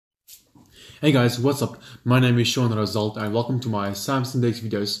Hey guys, what's up? My name is Sean Result and welcome to my Samsung DeX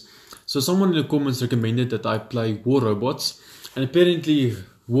videos. So someone in the comments recommended that I play War Robots, and apparently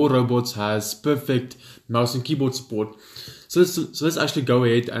War Robots has perfect mouse and keyboard support. So let's actually go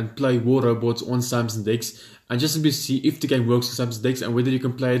ahead and play War Robots on Samsung DeX and just simply see if the game works on Samsung DeX and whether you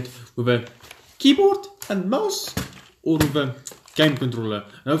can play it with a keyboard and mouse or with a game controller.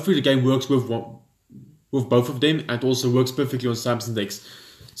 And hopefully the game works with both of them and also works perfectly on Samsung DeX.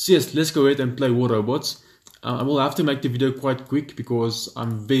 So yes, let's go ahead and play War Robots. I will have to make the video quite quick because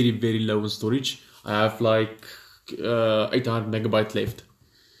I'm very low on storage. I have like 800 megabytes left.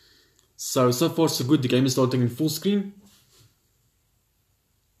 So far so good. The game is starting in full screen.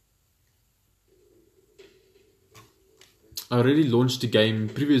 I already launched the game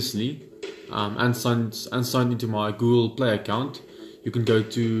previously and signed into my Google Play account. You can go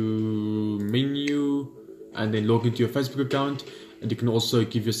to menu and then log into your Facebook account. And you can also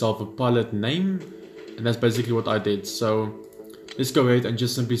give yourself a pilot name, and that's basically what I did. So let's go ahead and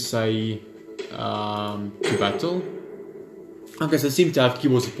just simply say to battle. Okay, so I seem to have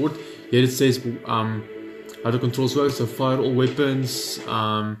keyboard support. Here it says how the controls work. So fire all weapons.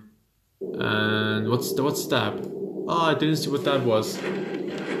 And what's tab? Oh, I didn't see what that was.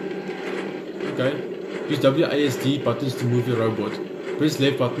 Okay, use WASD buttons to move your robot. Press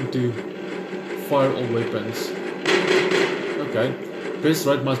left button to fire all weapons. Okay, press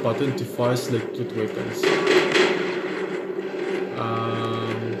right mouse button to fire selected weapons.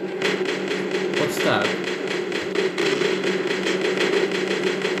 What's that?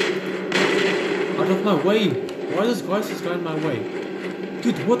 Out of my way! Why is this guy in my way?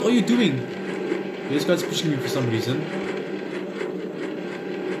 Dude, what are you doing? This guy's pushing me for some reason.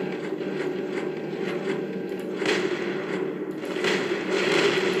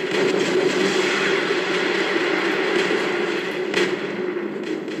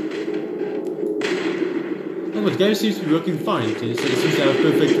 The game seems to be working fine. It seems to have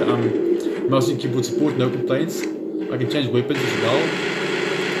perfect mouse and keyboard support, no complaints. I can change weapons as well.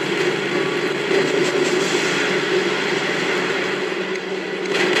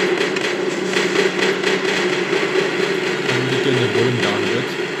 I'm just turn the volume down a bit.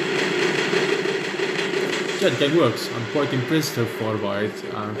 Yeah, the game works. I'm quite impressed so far by it.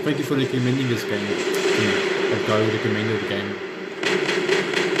 Thank you for recommending this game to me. That guy who recommended the game.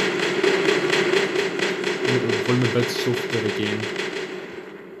 Volume a bit softer again.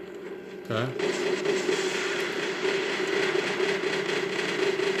 Okay.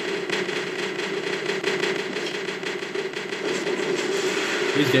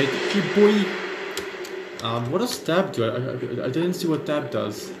 He's dead. Good boy. What does tab do? I didn't see what tab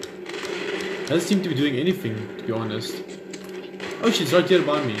does. Doesn't seem to be doing anything, to be honest. Oh, she's right here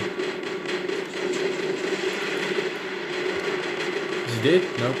by me. Is he dead?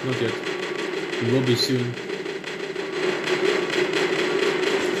 Nope, not yet. He will be soon.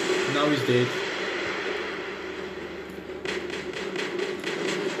 Now he's dead.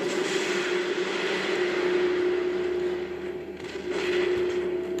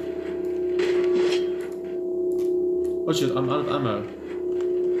 Oh shit, I'm out of ammo.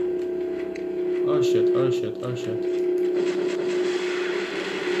 Oh shit, oh shit, oh shit.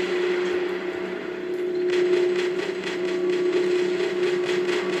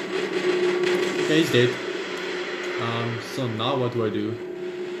 Okay, he's dead. So now what do I do?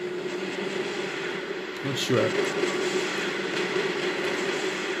 Not sure.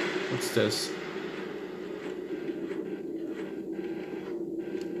 What's this?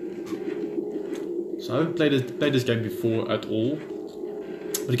 So I haven't played this game before at all.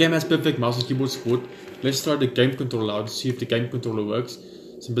 But the game has perfect mouse and keyboard support. Let's try the game controller out to see if the game controller works.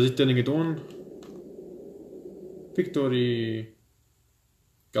 So I'm busy turning it on. Victory.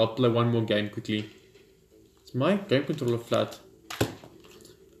 Okay, I'll play one more game quickly. Is my game controller flat?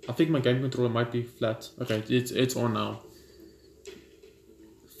 I think my game controller might be flat. Okay, it's on now.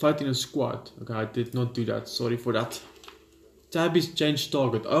 Fight in a squad. Okay, I did not do that. Sorry for that. Tab is change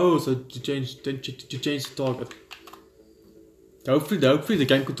target. Oh, so to change the target. Hopefully the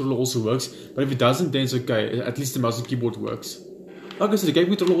game controller also works. But if it doesn't, then it's okay. At least the mouse and keyboard works. Okay, so the game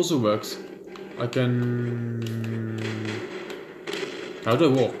controller also works. I can. How do I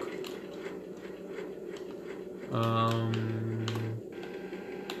walk?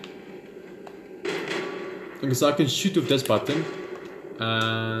 Okay, so I can shoot with this button,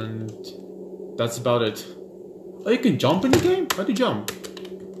 and that's about it. Oh, you can jump in the game? How do you jump?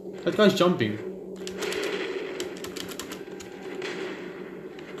 That guy's jumping.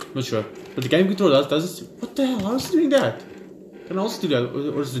 Not sure. But the game controller does it. What the hell? How is it doing that? Can I also do that?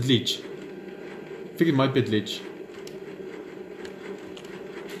 Or is it glitch? I think it might be a glitch.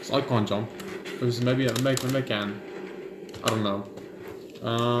 So I can't jump. Maybe I can. I don't know.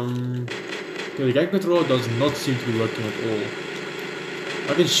 Okay, the game controller does not seem to be working at all.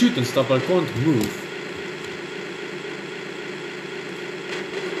 I can shoot and stuff, but I can't move.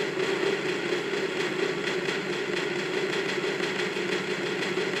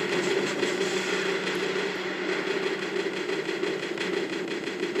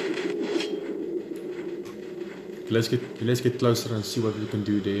 Let's get closer and see what we can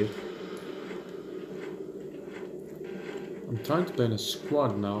do there. I'm trying to play in a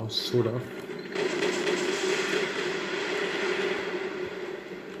squad now, sort of.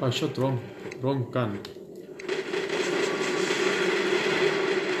 Oh, I shot wrong gun.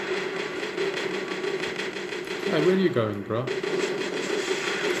 Hey, where are you going, bro?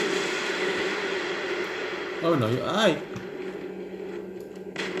 Oh no, aye!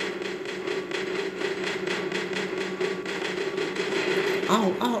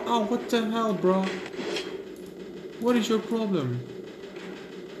 Ow, ow, ow, what the hell, bro? What is your problem?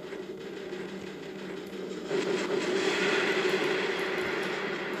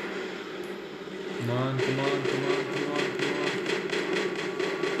 Come on.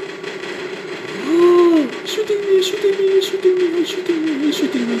 Shooting me.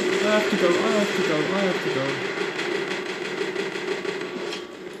 I have to go.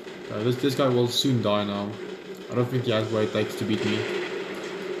 This guy will soon die now. I don't think he has what it takes to beat me.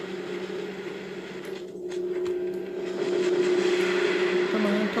 Come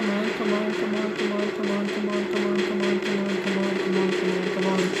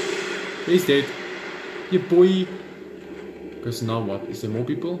on. He's dead. Yeah, boy. Because now what? Is there more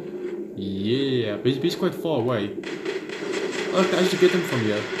people? Yeah, but he's quite far away. Oh, I can actually get him from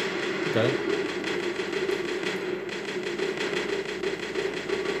here. Okay.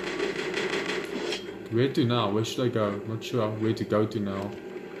 Where to now? Where should I go? Not sure where to go to now.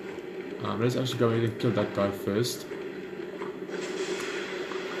 Let's actually go ahead and kill that guy first.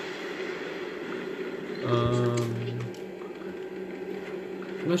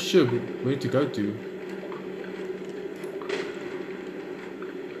 I'm not sure where to go to.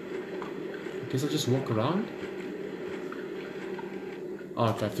 I guess I'll just walk around.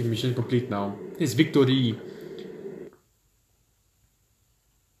 Oh, okay, I think mission complete now. It's victory.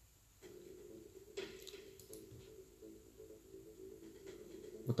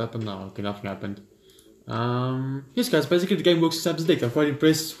 What happened now? Okay, nothing happened. Yes guys, basically the game works on Samsung DeX. I'm quite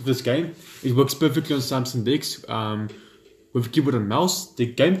impressed with this game. It works perfectly on Samsung DeX with keyboard and mouse. The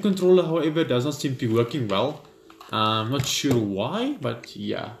game controller, however, does not seem to be working well. I'm not sure why, but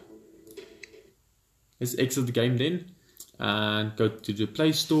yeah. Let's exit the game then and go to the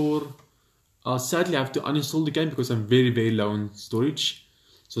Play Store. Sadly, I have to uninstall the game because I'm very low on storage.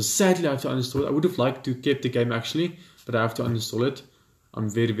 So sadly, I have to uninstall it. I would have liked to keep the game actually, but I have to uninstall it. I'm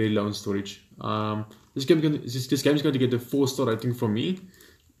very low on storage. This game is going to get a 4-star rating from me.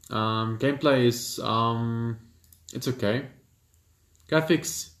 Gameplay is it's okay.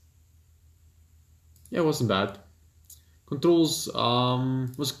 Graphics, yeah, it wasn't bad. Controls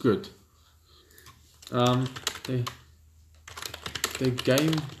was good. The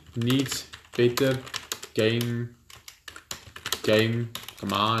game needs better game.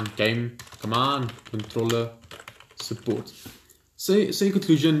 Come on, controller support. So in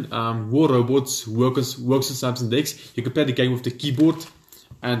conclusion, War Robots works on Samsung DeX. You can play the game with the keyboard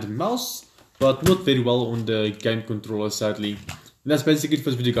and mouse, but not very well on the game controller, sadly. And that's basically it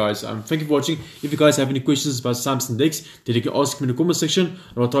for this video, guys. Thank you for watching. If you guys have any questions about Samsung DeX, then you can ask me in the comment section,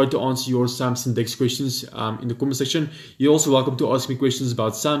 and I'll try to answer your Samsung DeX questions in the comment section. You're also welcome to ask me questions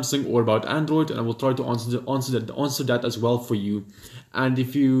about Samsung or about Android, and I will try to answer that as well for you. And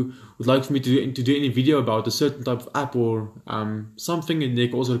if you would like for me to do any video about a certain type of app or something, and they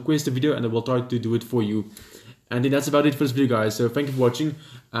can also request a video, and I will try to do it for you. And then that's about it for this video, guys. So thank you for watching,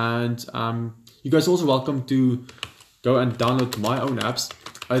 and you guys are also welcome to go and download my own apps.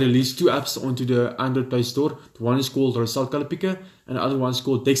 I released 2 apps onto the Android Play Store. One is called Result Color Picker, and the other one is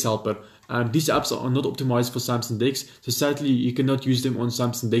called DeX Helper. These apps are not optimized for Samsung DeX, so sadly you cannot use them on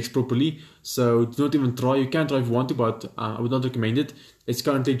Samsung DeX properly. So do not even try. You can try if you want to, but I would not recommend it. It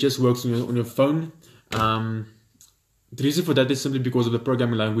currently just works on your phone. The reason for that is simply because of the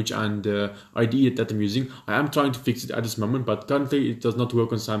programming language and the IDE that I'm using. I am trying to fix it at this moment, but currently it does not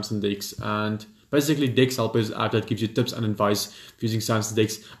work on Samsung DeX. And basically, DeX Helper is an app that gives you tips and advice for using Samsung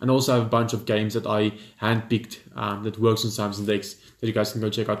DeX, and also have a bunch of games that I handpicked that works on Samsung DeX that you guys can go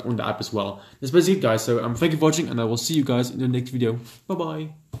check out on the app as well. That's basically it, guys. So thank you for watching, and I will see you guys in the next video. Bye bye.